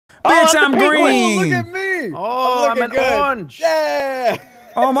Bitch, I'm green. Oh, look at me. Oh, I'm an orange. Yeah.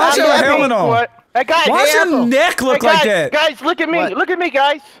 Oh, why's your helmet on? Hey guys, Why's your neck look like that? Guys, look at me. What? Look at me,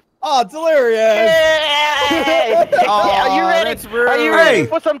 guys. Oh, Delirious. Hey! Are you ready? That's rude. Are you ready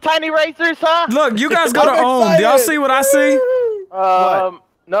for some tiny racers, huh? Look, you guys go to Ohm. Do y'all see what I see?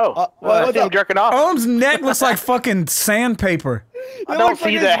 No. What's I'm up? jerking off. Ohm's neck looks like fucking sandpaper. I don't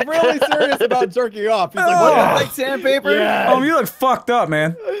see that. He's really serious about jerking off. He's like, Oh. what? Like sandpaper? Yeah. Ohm, you look fucked up,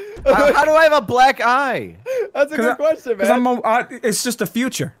 man. How do I have a black eye? That's a good question, man. It's just the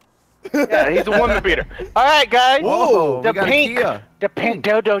future. Yeah, he's a woman beater. All right, guys. Whoa, the pink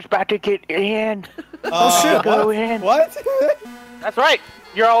dodo's about to get in. Oh shit! Go in. What? That's right.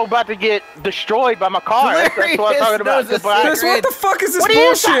 You're all about to get destroyed by my car. That's what I'm talking about. Goodbye. This, what the fuck is this What are you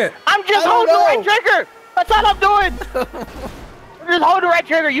bullshit? I'm just I don't holding the right know. trigger. That's all I'm doing. I'm just holding the right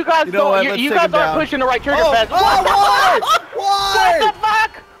trigger. You guys You know what? don't. Let's You take guys him aren't down. pushing the right trigger Oh, fast. why? What Why? the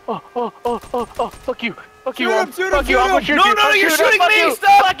fuck? Oh, fuck you. Fuck you. Shoot him, shoot him, Fuck you. shoot I'm gonna him. shoot No, you. no, Fuck you're you. shooting Fuck me. you.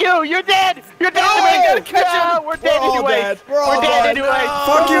 Stop. Fuck you. You're dead. You're dead No, to me. I gotta catch him. We're dead We're all anyway. dead. We're all We're dead dead. anyway.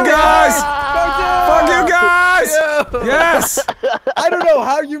 Fuck you guys! Fuck you guys! Yes! I don't know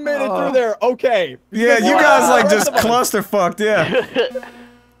how you made it through there. Okay. Yeah, you guys like just cluster fucked. Yeah.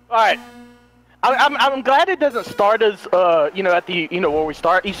 All right. I'm glad it doesn't start as at the where we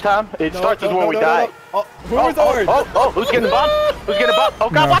start each time. It starts as where we die. Oh, who's orange? Oh, who's getting bumped? Who's getting bumped? Oh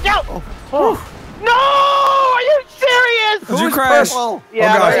God, No. watch out! Oh. No! Are you serious? Did you crash? Purple?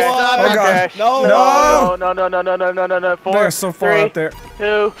 Yeah, God. I crashed. Oh, I God. crashed. No. No. 4, They're so far 3, out there.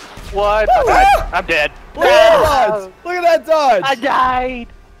 2, 1. I died. I'm dead. Look at that dodge. Look at that dodge. I died.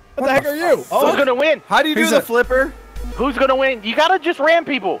 What the heck are you? Who's Oh, gonna win? How do you do the flipper? Who's gonna win? You gotta just ram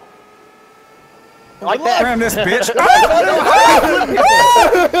people. Like that. Ram this bitch.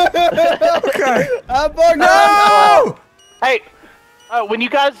 Okay. I'm bugged No! out. Hey, when you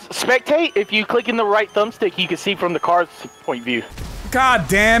guys spectate, if you click in the right thumbstick, you can see from the car's point of view. God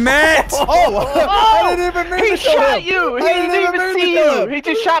damn it! Oh, I didn't even mean He to kill shot him. you! He I didn't even mean to see kill you! him. He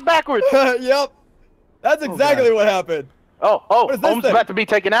just shot backwards! Yep. That's exactly what happened. Oh, What is this Ohm's thing? about to be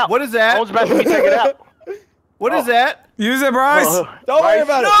taken out. What is that? Ohm's about to be taken out. What is that? Use it, Bryce. Don't worry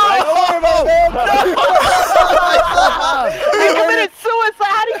about it. Don't worry about it, man. He committed suicide!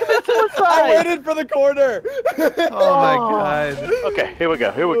 How did he commit I suicide? waited for the corner. Oh my god. Okay, here we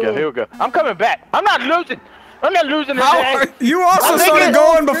go. I'm coming back. I'm not losing today. You also I think started it-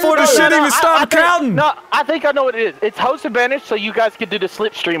 going before the shit even I started think- counting. No, I think I know what it is. It's host advantage, so you guys can do the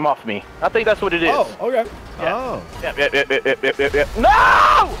slipstream off me. I think that's what it is. Oh, okay. Oh. Yep.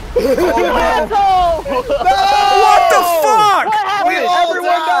 No! You asshole! What the fuck? What happened?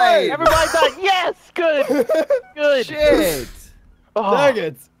 Everyone died. Everybody died. Yes, good. Good. Shit. Oh, Dang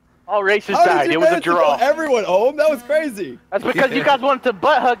it. all races How died. did you It was a manage to kill draw. everyone, Ohm? That was crazy. That's because you guys wanted to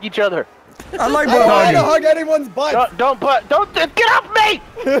butt hug each other. I like I don't want to butt hug anyone's butt. Don't get off me!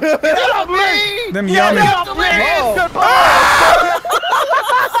 Get off me! Them Get yummy. off me! Oh. Goodbye!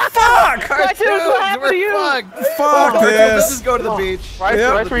 Fuck! Cartoons, what happened to you? Fuck Let's this. just go to the beach. Bryce,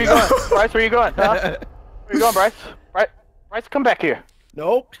 Yep. Bryce, where you going? Bryce, where you going? Huh? Where you going, Bryce? Bryce, come back here.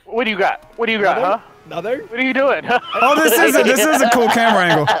 Nope. What do you got? What do you got, huh? Nothing. What are you doing? Oh, this is a cool camera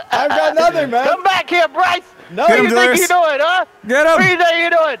angle. I've got nothing, man. Come back here, Bryce! No. What do you think Delirious. you're doing, huh? Get What do you him. think you're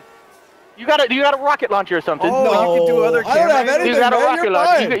doing? You got a rocket launcher or something? Oh, No, you can do other I don't have camera anything, You got a man. rocket You're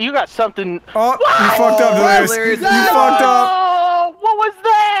launcher. fine. You got something. Oh, you fucked up, Delirious. Delirious. You fucked up. Oh, what was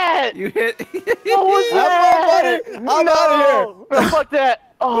that? You hit. What was that? I'm out No, fuck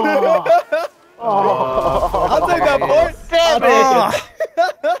that. Oh. I'll take that point. Damn I'll it.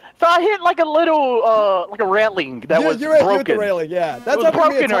 take So I hit like a little, like a railing that was You're right with the broken. railing, yeah. That's was happened to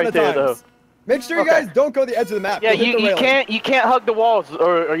me a broken ton right of there, times. though. Make sure you Okay. guys don't go to the edge of the map. Yeah, You'll hit the you railing. can't hug the walls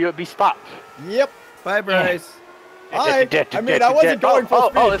or you'll be stopped. Yep. Bye, Bryce. I mean, I wasn't going full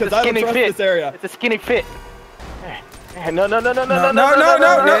speed it's a because I don't skinny trust fit. this area. It's a skinny fit. No. No.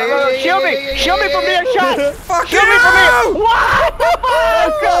 Shield me from being shot. Fuck Shield me from being. you! What?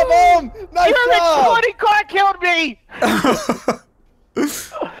 Nice job, Ohm! Nice You're job! the 20 car killed me.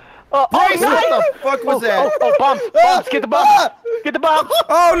 Oh, Bryce, nice. what the fuck was that? Oh, bumps, get the bumps. Get the bumps.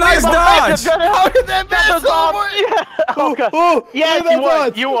 Oh, nice dodge. How did that Get mess the bumps. over? Yeah. Oh, God. Ooh, Yes, look at you that won.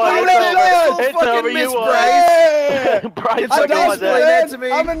 dodge. You Look won. at It's that over. dodge. It's fucking over. You miss, won. Yeah. Bryce, It's I like fucking a dodged won explain that. that to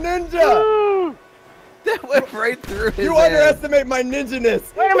me. I'm a ninja. Woo. That went right through his You head. underestimate my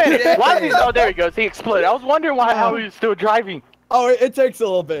ninja-ness. Wait a minute. Yeah. Why did he? Oh, there he goes. He exploded. I was wondering how he was still driving. Oh, it takes a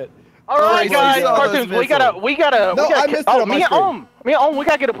little bit. All right, Bryce, guys. you saw those CaRtOoNz, missiles. we gotta. No, I missed it on my me and screen. Ohm, we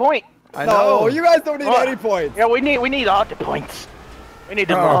gotta get a point. I No, know. you guys don't need Oh. any points. Yeah, we need all the points. We need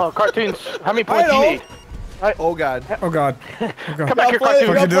the Oh. CaRtOoNz. How many points do know. you need? Oh god. Oh god. Come back here, play it,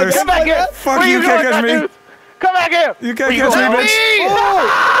 cartoon. Fuck you, Delirious. Come back here. Fuck Where you, going, can't catch me. cartoon? Come back here. You can't Where catch me, going? bitch.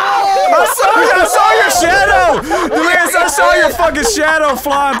 Oh! I saw your shadow! Delirious, I saw your fucking shadow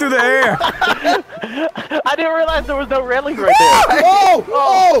flying through the air. I didn't realize there was no railing right there.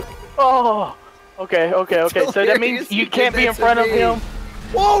 Oh! Oh. Okay. So that means you can't be in front of him.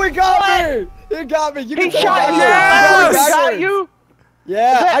 Whoa, he got me! He got me! You He can shot you. Yes! He shot you.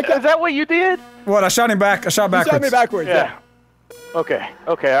 Yeah, Is that what you did? What? I shot him back. I shot You backwards. shot me backwards. Yeah. Okay.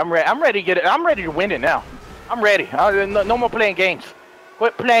 I'm ready. I'm ready to get it. I'm ready to win it now. I'm ready. No more playing games.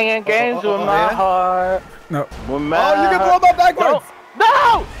 Quit playing games with my heart. No. With my Oh, you can throw him up backwards!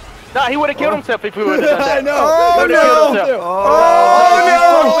 No! No, he would have killed himself if he would have done that. I know! Oh, He no. killed himself.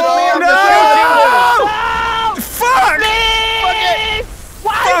 Oh, no! Oh, No! Fuck! Please!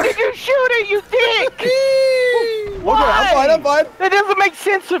 Why did you shoot it, you dick? Okay, Why? I'm fine. That doesn't make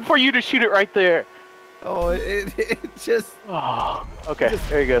sense for you to shoot it right there. Oh, it just. Oh, okay,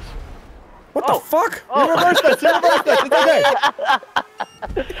 there he goes. What the fuck? You reversed us. You reversed us. It's okay.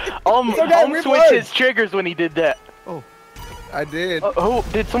 Okay, we switched won. his triggers when he did that. I did. Oh,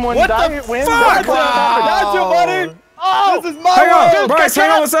 did someone What die? the Win? fuck? Got you, buddy. Oh! This is my Hang on, world. Bryce, hang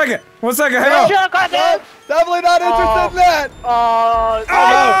on 1 second. 1 second, hang on. Chuck, I did. Definitely not interested in that. Ah!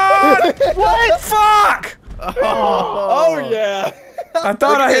 What? Fuck! Oh yeah. I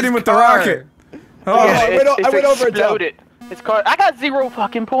thought I hit him with the rocket. Oh, Yeah. I went over a jump. exploded. It's called. I got 0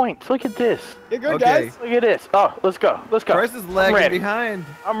 fucking points. Look at this. You're good, Okay. guys. Look at this. Oh, let's go. Let's go. Bryce is I'm lagging ready. behind.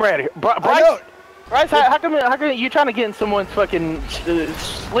 I'm ready. I Bryce, know. Bryce, how come you trying to get in someone's fucking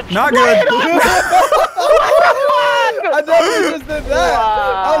slip? not good. I never just did that.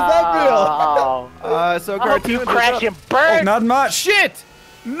 How's that feel? Wow. So I hope you CaRtOoNz, crash what's up? and burn. Not much. Shit!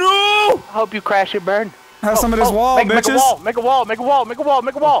 No! I hope you crash and burn. Have some of this wall, make bitches. a wall. Make a wall. Make a wall. Make a wall.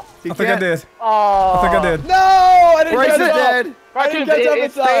 Make a wall. I think I did. Oh. I think I did. No, I didn't Bryce catch is up. dead. I didn't Cartoons, catch up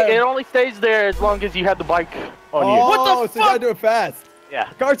in time. it only stays there as long as you have the bike on you. Oh, so you gotta do it fast. Yeah.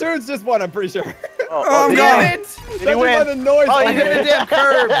 CaRtOoNz just won, I'm pretty sure. Oh, I'm Damn gone. it! Did he win? The noise. Oh, You he hit a damn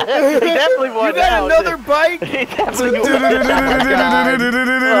curb. He definitely won. You got now. another bike? He definitely won.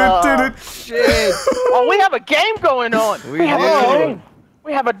 Shit. Oh, we have a game going on. We have do. a game.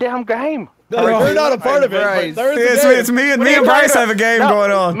 We have a damn game. No, they're not a part of it, Bryce. but there is a It's game. me and What are you Bryce talking have a game No,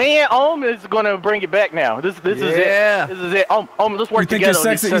 going on. Me and Ohm is gonna bring it back now. This is it. Yeah. This is it. Ohm, let's work You think together. you're on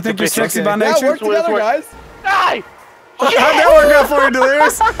sexy? these You think you're sons of sexy bitches. by Yeah, nature? work together, work. guys. Die! How'd that work out for you,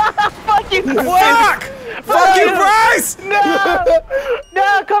 Delirious? Fuck you! Fuck! Fuck you, Bryce!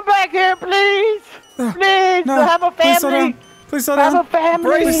 No, come back here, please. Please, No, have a please slow family. down. Please slow Have a down. family.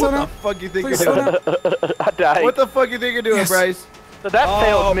 Bryce, slow what the down. fuck you think Please you're slow doing? down. I died. What the fuck you think you're doing, Yes. Bryce? So that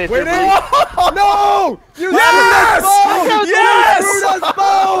failed miserably. No! You Yes! Yes! screwed us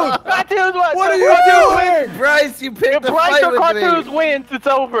both! CaRtOoNz won. What are you doing? Bryce, you picked If the Bryce fight or with CaRtOoNz me. wins, it's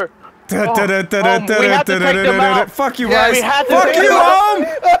over. We have to take them out. Fuck you, Yes. Bryce. We have to Fuck take you, them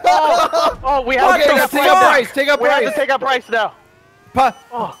out. Home! Oh, we have Okay, to take now out take Bryce. out Bryce. Take out We have to Bryce. take out Bryce now.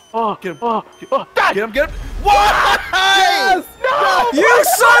 Pa- Get him. Die! Get him, get him. What? Yes! No! You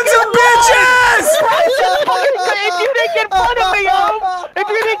sons of bitches! If you didn't get in front of me, Ohm! If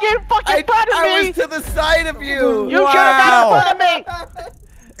you didn't get in fucking front of I me! was to the side of you. You should have got in front of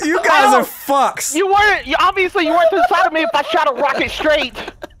me! You guys are fucks. You weren't. Obviously, you weren't to the side of me if I shot a rocket straight.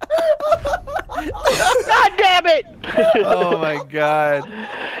 God damn it! Oh my god.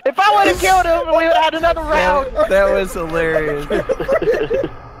 If I would have killed him, we would have had another round. That was hilarious.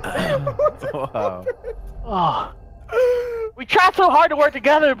 Wow. Oh. We tried so hard to work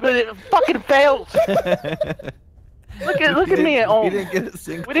together, but it fucking fails. Look at me at You home. didn't get a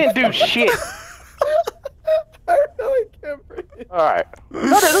single. We didn't do shit. I really can't breathe. All right,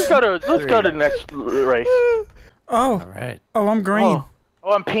 let's go to the next race. Oh, Right. oh, I'm green.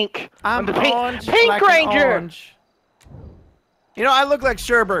 Oh, I'm pink. I'm the pink, orange, pink black and ranger. orange. You know, I look like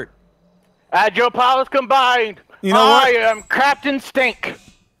Sherbert. Add your powers combined. You know I what? am Captain Stink.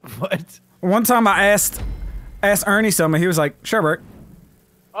 What? One time I asked Ernie something. He was like, Sherbert.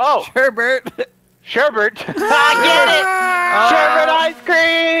 Oh, Sherbert. sherbet. I get it. Sherbet ice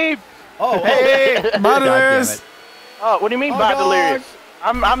cream. Oh, Hey. Bye, God Delirious. damn Oh, what do you mean Oh, by God. delirious?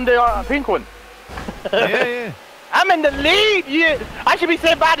 I'm the pink one. it. Yeah. I'm in the lead. Yeah, I should be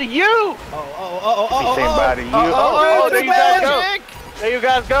saying bye to you. oh, Saying bye to you. Oh, there you guys go. There you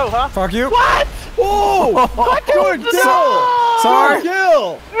guys go, huh? Fuck you. What? oh! Good kill! Sorry. Good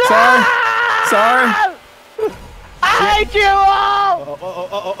kill! Sorry. Sorry. I hate you all.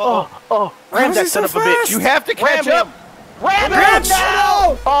 Oh, ram is that he son so of a bitch. fast? You have to catch Ram up. him. Ram him Bitch.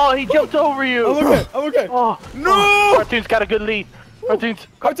 down. Oh, he jumped over you. I'm okay, I'm okay. Oh, No. Oh, CaRtOoNz got a good lead. CaRtOoNz.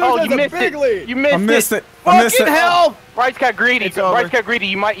 CaRtOoNz Oh, has you a missed big it. lead. You missed it. I missed it. I missed it. Fucking hell! Bryce got greedy. It's over. Bryce got greedy.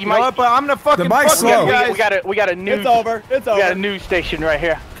 You might. You know what, but I'm gonna fucking The bike's fuck you slow. guys. We got a news. It's over. It's over. We got a news station right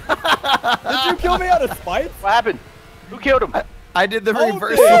here. Did you kill me out of spite? What happened? Who killed him? I did the Oh,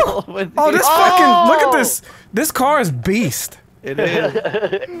 reversal. Oh, this fucking, look at this. This car is beast. It is.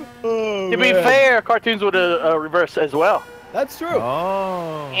 Oh, To be man. fair, CaRtOoNz would reverse as well. That's true.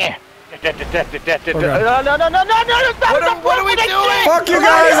 Oh. Yeah. No. What are we doing? Fuck you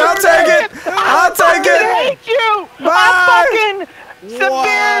guys. I'll take it. I'll take I it. hate you. Bye. I fucking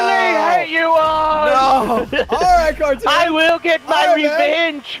severely hate you all. No. All right, CaRtOoNz. I will get my All right,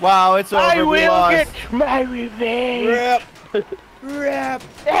 man. revenge. Wow, it's over. I We will lost. get my revenge. Rip. Rip.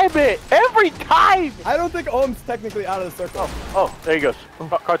 Damn it! Every time. I don't think Ohm's technically out of the circle. Oh, there he goes.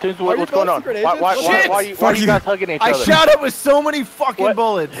 CaRtOoNz, Are you what's going on? both secret agents? Shit. Why are you Fuck you. guys hugging each I other? shot it with so many fucking What?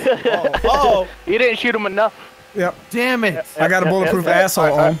 bullets. Oh. You didn't shoot him enough. Yep. Damn it. I got a bulletproof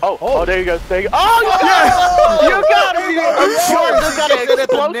asshole on. Oh, there you go. There you go. Oh, Oh. you got him. Yeah. You got an Good at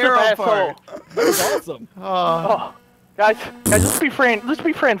the explosive narrow asshole. part. That was awesome. Oh. Guys, let's be friends. Let's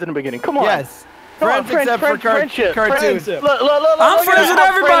be friends in the beginning. Come on. Yes. Come on, Friends except for friendship. CaRtOoNz. Friendship. Look, I'm look friends at with how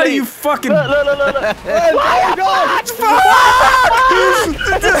everybody, friendly- you fucking. Look. Friends, oh God.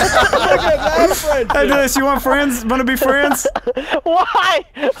 Look at that friendship. Hey, Dennis, you want friends? Want to be friends? Why?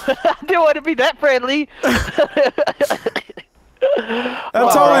 I didn't want to be that friendly. I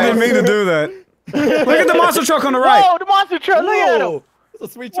totally didn't mean to do that. Look at the monster truck on the right. Whoa, the monster truck. Look at him. Whoa.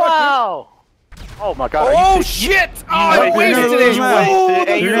 That's a sweet truck. Wow. Oh my God. Oh shit! Oh, I wasted wasted it. it.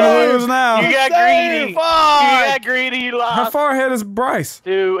 Wasted. You're gonna lose now. You got greedy. You Fuck. got greedy. You How lost. far ahead is Bryce?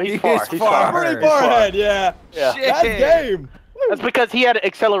 Dude, he's far. He's far. far. Pretty He's far far. ahead, yeah. Yeah. Shit. That's game. That's because he had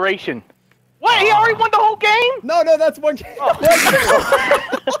acceleration. What? He already won the whole game? No, that's one game. Please,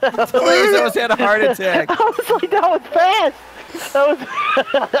 I almost had a heart attack. I was like, that was fast. That was.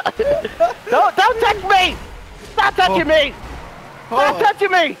 Don't touch me! Stop touching me! Stop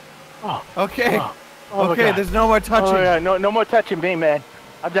touching me! Okay. Oh my Okay, God. there's no more touching. Oh yeah, no more touching me, man.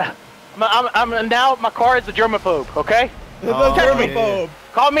 I'm done. I'm now. My car is a germaphobe. Okay. The Oh, germaphobe.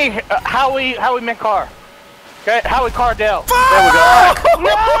 Call me Howie McCarr. Okay, Howie Cardell. There we go.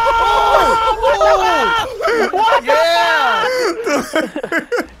 No! What Yeah!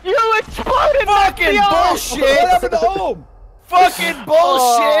 You exploded! Fucking What bullshit! happened to Ohm? Fucking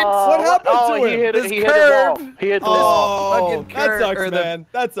bullshit! What happened to he him? hit This he hit the wall. curb. He hit the wall. Oh, Fucking that curve, sucks, or the- man.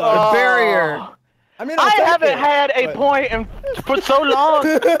 That The sucks. barrier. I mean, I I'll take haven't it, had a but- point for so long.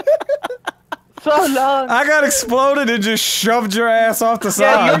 So long. I got exploded and just shoved your ass off the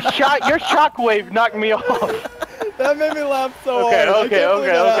Yeah, side. your shockwave knocked me off. That made me laugh so Okay, hard. I okay, can't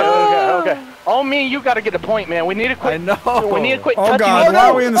believe that happened. okay. Oh, me and you got to get a point, man. We need to quit. I know. We need to quit Oh, touching. God, why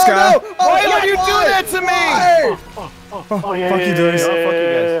are we in the sky? no. Oh, Why God, would you do why? that to me? Why? Oh yeah, Fuck you, dude. yeah, Fuck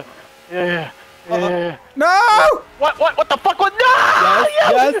you guys. yeah. No! What the fuck was no?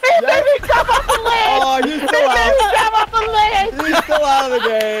 Yes, He made me jump off the ledge. Oh, he's He still made me out. jump off the ledge. He's still out of the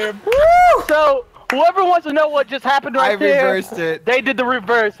game. So whoever wants to know what just happened I right there, reversed it. they did the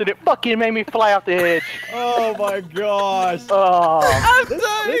reverse and it fucking made me fly off the edge. Oh my gosh. Oh, I'm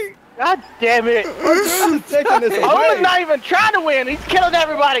dying. God damn it! Dude is taking this I'm away. not even trying to win. He's killing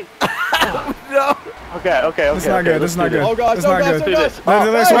everybody. No. Okay. That's not good. That's not good. Oh gosh, That's oh not gosh, good. oh Do gosh. this. Wait,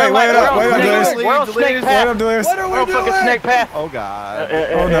 Delirious, wait up, We're on Delirious. snake- we're on snake Wait up, path. Delirious. What are we We're on fucking doing? snake path. Oh god.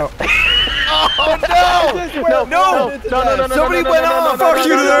 Oh no. No. Somebody went off. Fuck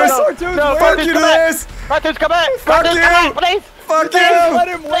you, Delirious. No, Fuck you, Delirious. Cartoons, come back! Fuck Cartoons, you. come back, please! Fuck Let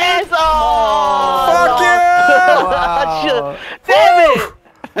you. him win. Please! Oh! Fuck you. Wow. Damn it!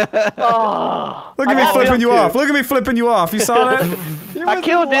 Oh. Look at I me got flipping them you too. off. Look at me flipping you off. You saw that? He I was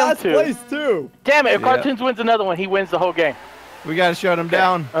killed in them last too. place too. Damn it! If Yeah. Cartoons wins another one, he wins the whole game. We gotta shut him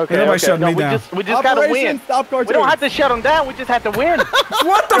down. Okay. Nobody okay. shut No, me down. We just gotta Operation win. Stop Cartoons. We don't have to shut him down. We just have to win.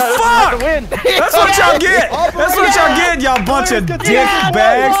 What the We just have to fuck? win. That's what y'all get. That's what y'all get, y'all bunch of dick Yeah,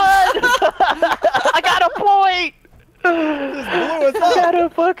 bags. I won. I got a point. Just blew us I up. got a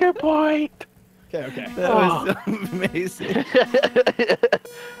fucking point. Okay. That was amazing.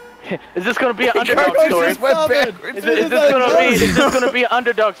 Is this gonna be an underdog Cartoons story? just went backwards. Is this gonna be an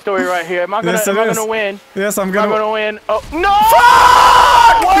underdog story right here? Am I gonna Yes, it is. win? Yes, I'm Am I gonna. gonna win? Oh no!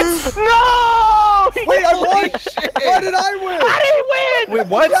 Fuck! What? No! Wait, I won. Why did I win? I didn't win! Wait,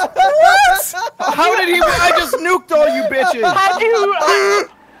 what? What? How did he win? I just nuked all you bitches. How'd you?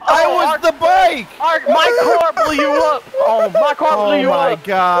 I was the bike. My car blew you up. Oh, my car blew Oh you my up.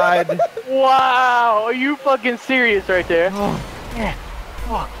 god. Wow, are you fucking serious right there? Yeah.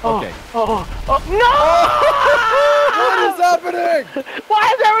 Okay. No! What is happening? Why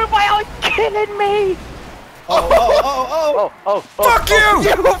is everybody always killing me? Fuck you!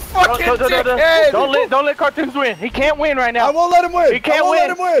 You fucking dickhead! Don't let CaRtOoNz win. He can't win right now. I won't let him win. He can't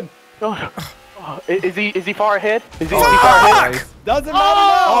win. win. Let him win. Is he far ahead? Is he Fuck! far ahead? Doesn't matter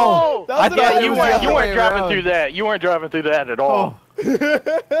now. Oh! Doesn't Yeah, matter you now. weren't driving through that. You weren't driving through that at all.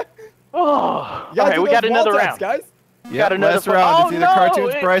 Oh. You gotta Okay, do we got those another wall round. taps, guys. Got another last round. It's either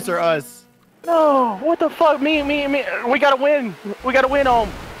CaRtOoNz, it- Bryce, or us. No, what the fuck? Me. We gotta win. We gotta win, Ohm.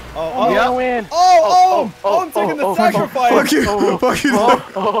 We gotta win. I'm taking the sacrifice. Fuck you! Fuck you!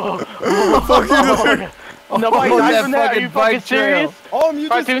 Fuck you! Nobody's that from that. Are fucking you fucking bike trail. serious? You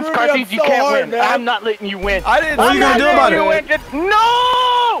just screwed me up CaRtOoNz, you so can't hard, win. man. I'm not letting you win. I didn't. What are you gonna do about it?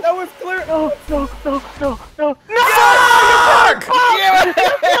 No! That was clear. No! Fuck! Yeah!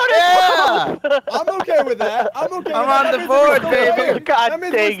 I'm okay with that. I'm okay. I'm with on that. the That means board, we're still baby. playing. God That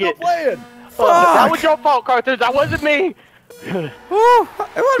means dang we're still it. playing. That was your fault, CaRtOoNz. That wasn't me. Woo, it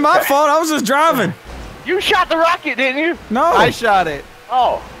wasn't my fault. I was just driving. You shot the rocket, didn't you? No. I shot it.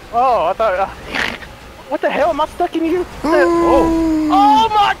 Oh, I thought. What the hell? Am I stuck in you? Oh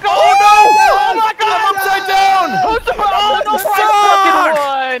my God! Oh my God! I'm upside down. Who's the? Oh no! Bryce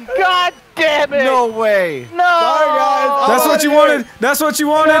fucking won! God damn it! No way. No! Sorry, guys. That's what you wanted. That's what you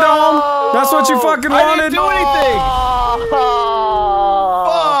wanted, Ohm. That's what you fucking I wanted. didn't do anything.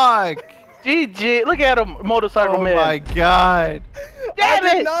 Oh. Fuck. GG! Look at him, motorcycle Oh man. my God. Damn I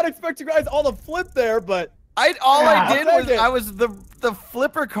did it! not expect you guys all to flip there, but All I I'll did take was it. I was the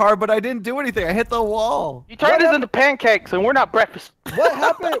flipper car, but I didn't do anything. I hit the wall. You turned us into pancakes, and we're not breakfast. what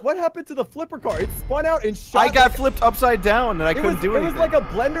happened? What happened to the flipper car? It spun out and shot. I got flipped upside down and I It couldn't was, do it anything. was like a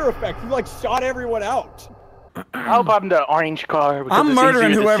blender effect. You like shot everyone out. I hope I'm the orange car. because I'm it's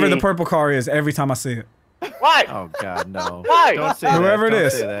murdering easier to whoever the see. purple car is every time I see it. Why? Oh God, no. Why? Don't say Whoever that. it Don't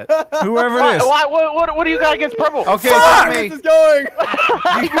is. say that. Whoever Why? it is. What do you got against purple? Okay, Fuck! it's This me. is going.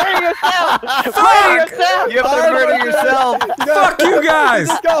 Murder yourself! Murder yourself! You have to murder yourself. Fuck you guys.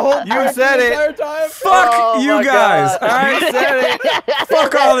 Just got hold You said the it. entire time. Fuck Oh you my guys. God. All right. You said it.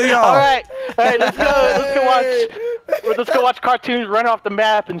 Fuck all of y'all. All right, let's go watch. Let's go watch CaRtOoNz run off the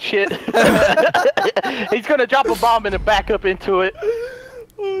map and shit. He's gonna drop a bomb and then back up into it.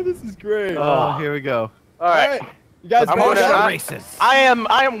 Oh, this is great. Oh, here we go. All right. You guys I'm both gonna- shot? Races. I am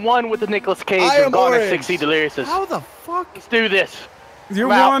one with the Nicolas Cage I of am Gone in orange. 60 Delirious. How the fuck? Let's do this.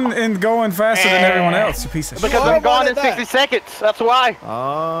 You're I'm out. one and going faster than everyone else, you piece of shit. Because I I'm gone wanted in that. 60 seconds. That's why.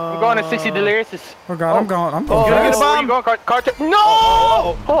 Oh. I'm going in 60 Delirious. Oh God, I'm going. I'm Oh, going you gonna get a fast. Where bomb? you going, CaRtOoNz?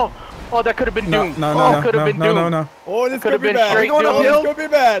 No! Oh, that could have been No, doomed. no, Oh, no, could have no, been no, doomed. no, no. Oh, this Could've could be been bad. straight This doom. could be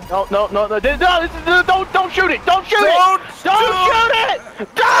bad. No. Don't shoot it. Don't shoot it. Don't Don't shoot it.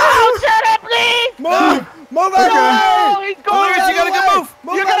 Don't shoot it, please. Move! Move out of the No, way! he's going. Move you gotta out of go the way! move.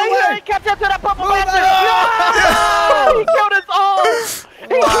 Move You out of the gotta way! catch up to that purple Move bastard. out No! He killed us all. He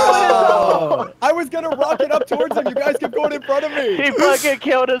killed us all. I was gonna rocket up towards him. You guys kept going in front of me. He fucking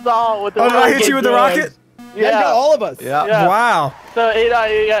killed us all with the Oh, did I hit you with the God. rocket? Yeah, you got all of us. Yeah. Yeah. Wow. So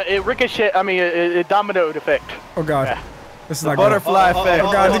it ricocheted. I mean, it dominoed effect. Oh God. Yeah. This is not good. Butterfly effect.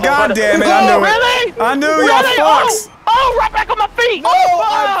 Oh God. God damn it. I knew it. Really? I knew y'all Really? fucks. Oh, right back on my feet. No, Oh,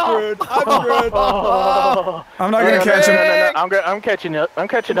 I'm screwed. I'm screwed. Oh. I'm not gonna catch him. No. I'm catching up. I'm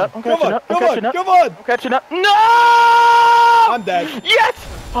catching up. I'm Come catching on, up. I'm come on, catching up. come on. I'm catching up. No! I'm dead. Yes!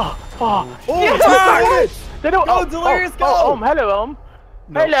 Oh, Oh, yes! fuck. They don't. Go, Delirious, go. Hello,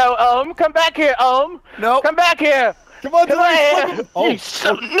 Hello, come back here, Nope. Come back here. Come on, Come Delirious. here. Oh, You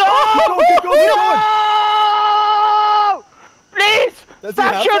son- Keep no! going, keep going, keep going. No! Please! Does he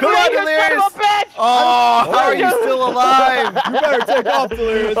Stop have shooting to? me, Come on, you son of Delirious. a bitch! Oh, how are you still alive? You better take off,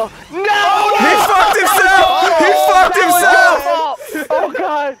 Delirious. No! He fucked himself. He fucked himself. Oh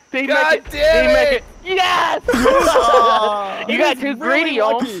God! Did he God make it? damn Did he make it. it? Yes! Oh, You got too greedy, Really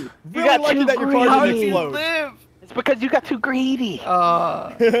Ohm. lucky. You Really got lucky too that your car how didn't did you explode. live? It's because you got too greedy.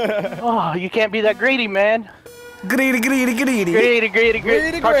 Uh, Oh, you can't be that greedy, man. Greedy. Greedy. Greedy, greedy.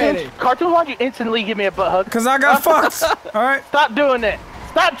 CaRtOoNz, why'd you instantly give me a butt hug? Cause I got fucked. All right. Stop doing that.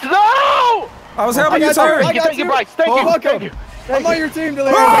 Stop. No! I was helping you, got you. sir. I got Thank you, Bryce. Thank Oh, you. welcome. Thank you. I'm on your team,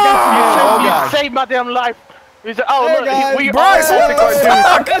 Delirious. Ah! You God. saved my damn life. You said, oh, Hey, look, guys. we Bryce, all what want the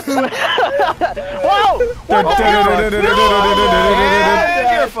CaRtOoNz. fuck? Whoa! What the hell? and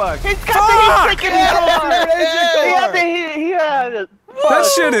you're fucked. He's got the freaking Yeah. He had That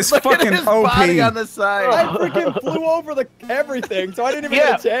shit is Look at fucking his body on OP. the side. I freaking flew over everything, so I didn't even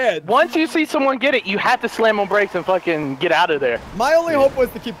Yeah. get a chance. Once you see someone get it, you have to slam on brakes and fucking get out of there. My only hope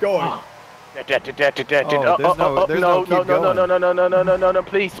was to keep going. there's no keep going. No,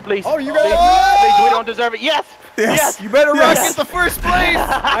 please. Oh, you Please, got it. we don't deserve it. Yes! Yes. You better Yes. rocket the first place.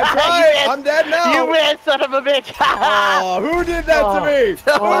 I tried. I'm dead now. You missed, son of a bitch. Oh, who did that to me? Who did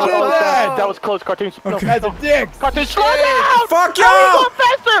that? That was close, CaRtOoNz. No, Okay. Guys are dicks. CaRtOoNz, slow down. Fuck How are you y'all! going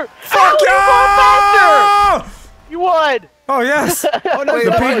faster? Fuck How are you going faster? y'all! You won. Oh yes, Oh, no, Wait,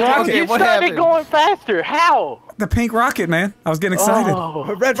 sorry. pink rocket. You What started happened? going faster. How? the pink rocket, man. I was getting excited.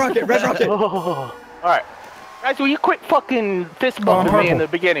 Oh. Red rocket, red rocket. Oh. All right. Guys, will you quit fucking fist bumping me in the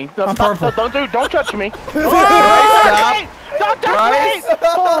beginning? No, I'm stop, purple. don't touch me. Stop. Don't touch Bryce. me!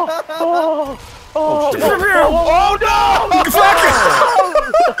 Oh no!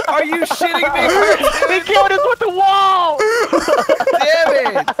 Fuck Are you shitting me? He killed us with the wall!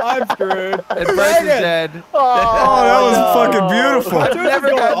 Damn it. I'm screwed. And Bryce is dead. Oh, that was fucking beautiful. I've never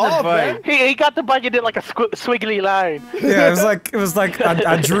going gotten off, the bite. He got the bite and did like a squiggly line. Yeah, it was like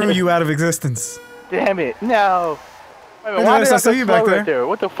I drew you out of existence. Damn it! No. Wait a minute, Hey, why Delirious, did I see go you back slow right there.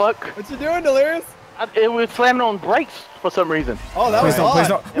 What the fuck? What you doing, Delirious? It was slamming on brakes for some reason. Oh, that was Please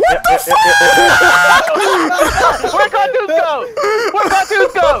don't. odd. What the fuck? Where'd CaRtOoNz go? Where'd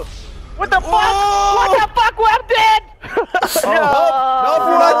CaRtOoNz go? What the fuck? What the fuck? Well, I'm dead!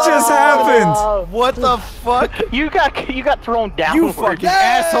 What just happened? What the fuck? You got thrown down. You fucking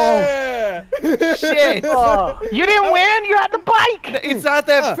asshole. Yeah. Shit. You didn't win. You had the bike. It's not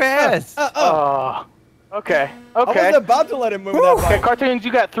that fast. Okay. I was about to let him move that Okay, bike. CaRtOoNz,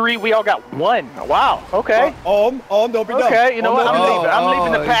 you got 3. We all got 1. Wow. Okay. Don't be dumb. Okay. You know what? I'm leaving. I'm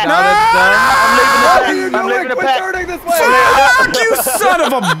leaving the pack. What are you I'm doing? leaving the Quit pack. turning this way. Fuck you, son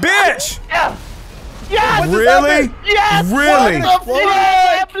of a bitch! Yeah. Yes. Really? Yes. Really?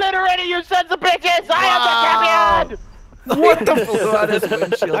 Yes. Obliterated you sons of bitches. I am the champion. What the fuck?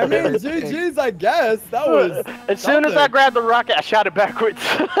 I mean, GG's, I guess. That was. As soon as I grabbed the rocket, I shot it backwards.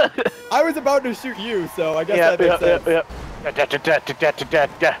 I was about to shoot you, so I guess that makes sense.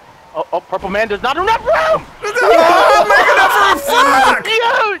 Oh, Purple Man, there's not enough room! Oh, make enough for a fuck!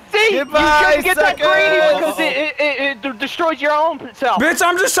 You, see, Goodbye, you shouldn't get that suckers. greedy because it destroys your own self. Bitch,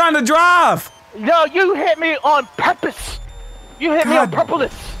 I'm just trying to drive. No, you hit me on purpose. You hit me on God.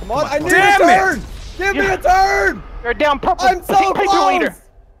 purpose. Come on, I need Damn a it. turn. Give me a turn. You're down purple. I'm so people close. eater.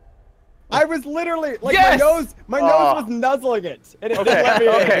 I was literally like Yes. my nose was nuzzling it, and it didn't let me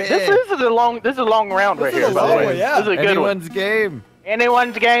in. Okay. This is a long round right This here. is a by the long way. one, yeah. This is a good Anyone's game. one.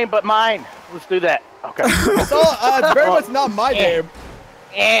 Anyone's game but mine. Let's do that. Okay. It's very much not my game.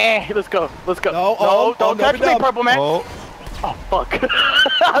 Let's go. Let's go. No, Don't touch me, Purple Man. Oh, Fuck.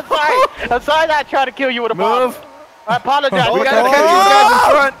 I'm sorry. I'm sorry that I tried to kill you with a bomb. move. I apologize. We We gotta gotta catch catch you you. guys in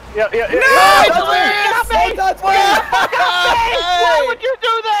front. Get off me! Why would you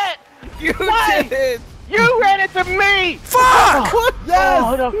do that? You Why? did. You ran into me! Fuck! Yes.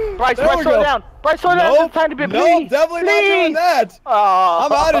 Oh, no. Bryce, There we slow go. down. Bryce, slow down. Nope, It's time to be nope, definitely not doing that. Oh.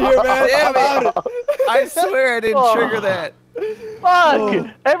 I'm out of here, man. Damn I'm out. I swear I didn't trigger that. Fuck!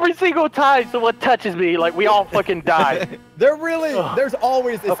 Every single time someone touches me, like we all fucking die. There's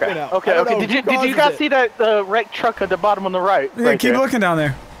always a spin out. Okay. Did you guys see that wrecked truck at the bottom on the right? Yeah, right keep there? looking down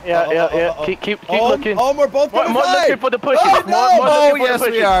there. Yeah. Keep looking. We're both More gonna looking die. for the pushes. Oh, no. Oh, yes,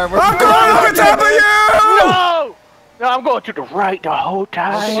 we are. We're I'm going over top of you! No! No, I'm going to the right the whole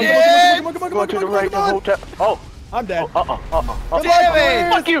time. Shit. Come Going to the right the whole time. Oh. I'm dead. Good luck, Damn it.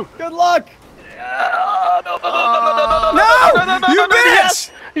 Fuck you! Good luck. No! You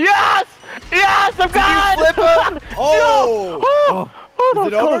bitch! Yes! Yes! I'm gone! flip him? Oh. Is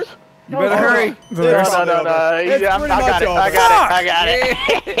it over? You better hurry. No. It's I pretty got much it. over. I got it.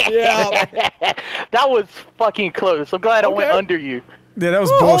 Yeah. That was fucking close. I'm glad I went Okay. under you. Yeah, that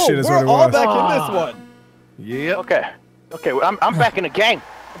was bullshit is what it We're all was. back in this one. Yep. Okay. Well, I'm back in the game.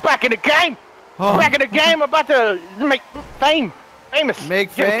 I'm back in the game. I'm back in the game. I'm about to make famous.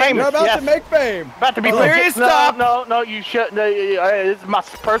 Make Get fame? famous. You're about yes. to make fame. About to be Delirious, famous. stop. No, you shouldn't. This is my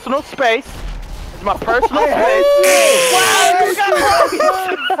personal space. It's my personal I space. hate you. Wow,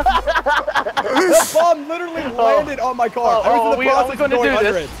 That bomb literally landed on my car. I was in the process of going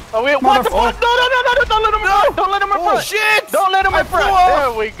under it. What the fuck? No, don't let him in front. Don't let him in front. Shit! Don't let him in front. flew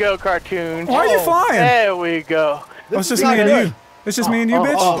There we go, CaRtOoNz. Why are you flying? There we go. Oh, it's just is me and not you. It's just me and you,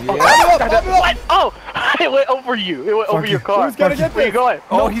 bitch. Pop me up. What? Oh, it went over you. It went over your car. Who's gonna get Where you this? going?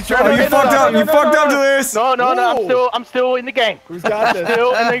 Oh, he's trying Oh, to you fucked up. You fucked up, Delirious. No, Whoa. I'm still in the game. Who's got this?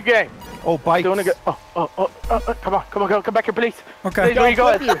 Still in the game. Oh, bikes. Still in the game. Come on, come back here, please. Okay. Please, where you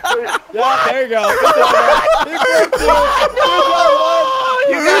going? Flip you. Yeah, there you go. He flipped you. Good job,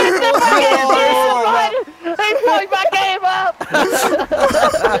 You got it. He fucked my game up.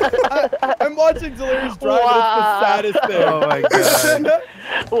 I'm watching Delirious drive, and it's the saddest thing. Oh my god.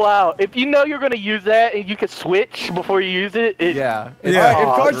 Wow, if you know you're gonna use that and you can switch before you use it, Yeah. Yeah. If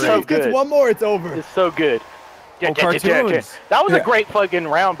Oh, CaRtOoNz so gets good. one more, it's over. It's so good. CaRtOoNz. That was a great fucking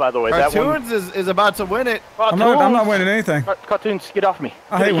round, by the way. CaRtOoNz is about to win it. I'm not winning anything. CaRtOoNz, get off me.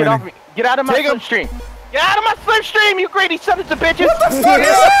 I hate get winning. off me. Get out of my slipstream. Get out of my slipstream, you greedy sons of bitches. What the fuck is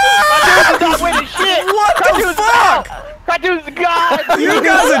that? CaRtOoNz is not winning shit. What the fuck? CaRtOoNz God. You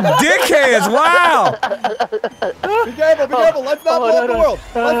guys are dickheads. Wow. Be careful, be careful. Let's not blow up the world.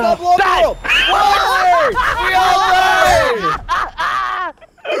 Let's not blow up the world. Why? We all died.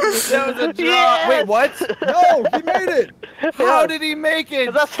 That was a draw. Yes. Wait, what? No, he made it. How did he make it?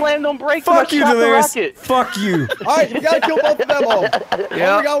 Because I slammed on brakes Fuck and you, I shot the Delirious. rocket. Fuck you. All right, we gotta kill both of them all.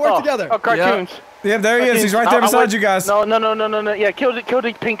 Yeah, we gotta work together. Oh, CaRtOoNz. Yeah, there he is. He's right there beside you guys. No. Yeah, kill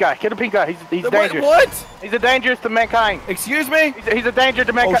the pink guy. Kill the pink guy. He's dangerous. What? He's a danger to mankind. Excuse me? He's a danger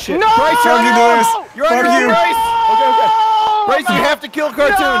to mankind. Oh, shit. No! Bryce, Fuck you, Delirious. You're on Fuck your own, you. Bryce. Okay. Bryce, you have to kill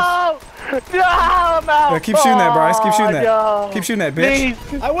CaRtOoNz. No, I'm out. Yeah, keep shooting that, Bryce. Keep shooting that. No. Keep shooting that, bitch.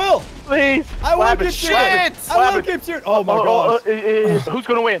 Please, I will. please. I will keep shooting. I will keep shooting. Oh my god. Who's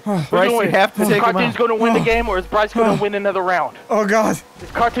gonna win? Bryce, you have to take him CaRtOoNz out. gonna win the game, or is Bryce gonna win another round? Oh, God. Is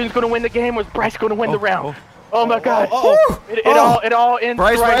CaRtOoNz gonna win the game, or is Bryce gonna win the round? Oh my god. Oh. It all ends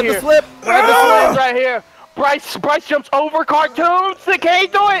Bryce, right here. ride the slip. Ride the slip right here. Bryce jumps over CaRtOoNz. Can he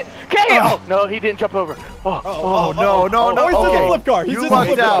do it? Can he? Oh, no, he didn't jump over. Oh, no. Oh, He's in the flip car. He's in the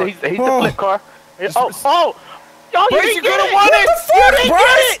flip car. He's the flip car. Oh, Bryce, you you're gonna won it. What the fuck,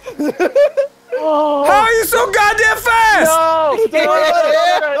 Bryce? How are you so goddamn fast? No.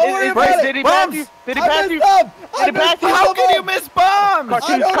 Don't worry about it. Did he pass you? Did he pass you? I Did he pass you? How can you miss bombs?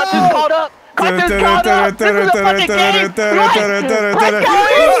 CaRtOoNz caught up. CaRtOoNz caught up. This is a fucking game.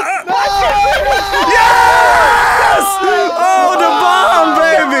 Yes! Oh, the bomb,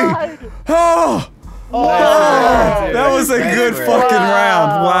 baby! Oh! That was a good fucking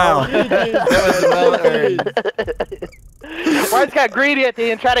round. Wow. Bryce got greedy at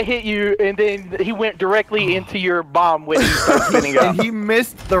the end, tried to hit you, and then he went directly into your bomb when he started spinning up. And he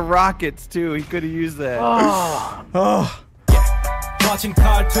missed the rockets too. He could have used that. Oh. Watching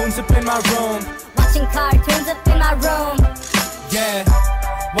CaRtOoNz up in my room. Watching CaRtOoNz up in my room. Yeah.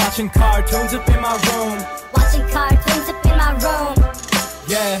 Watching CaRtOoNz up in my room. Watching CaRtOoNz up in my room.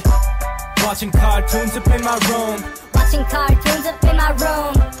 Yeah. Watching CaRtOoNz up in my room. Watching CaRtOoNz up in my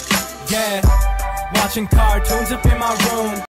room. Yeah. Watching CaRtOoNz up in my room.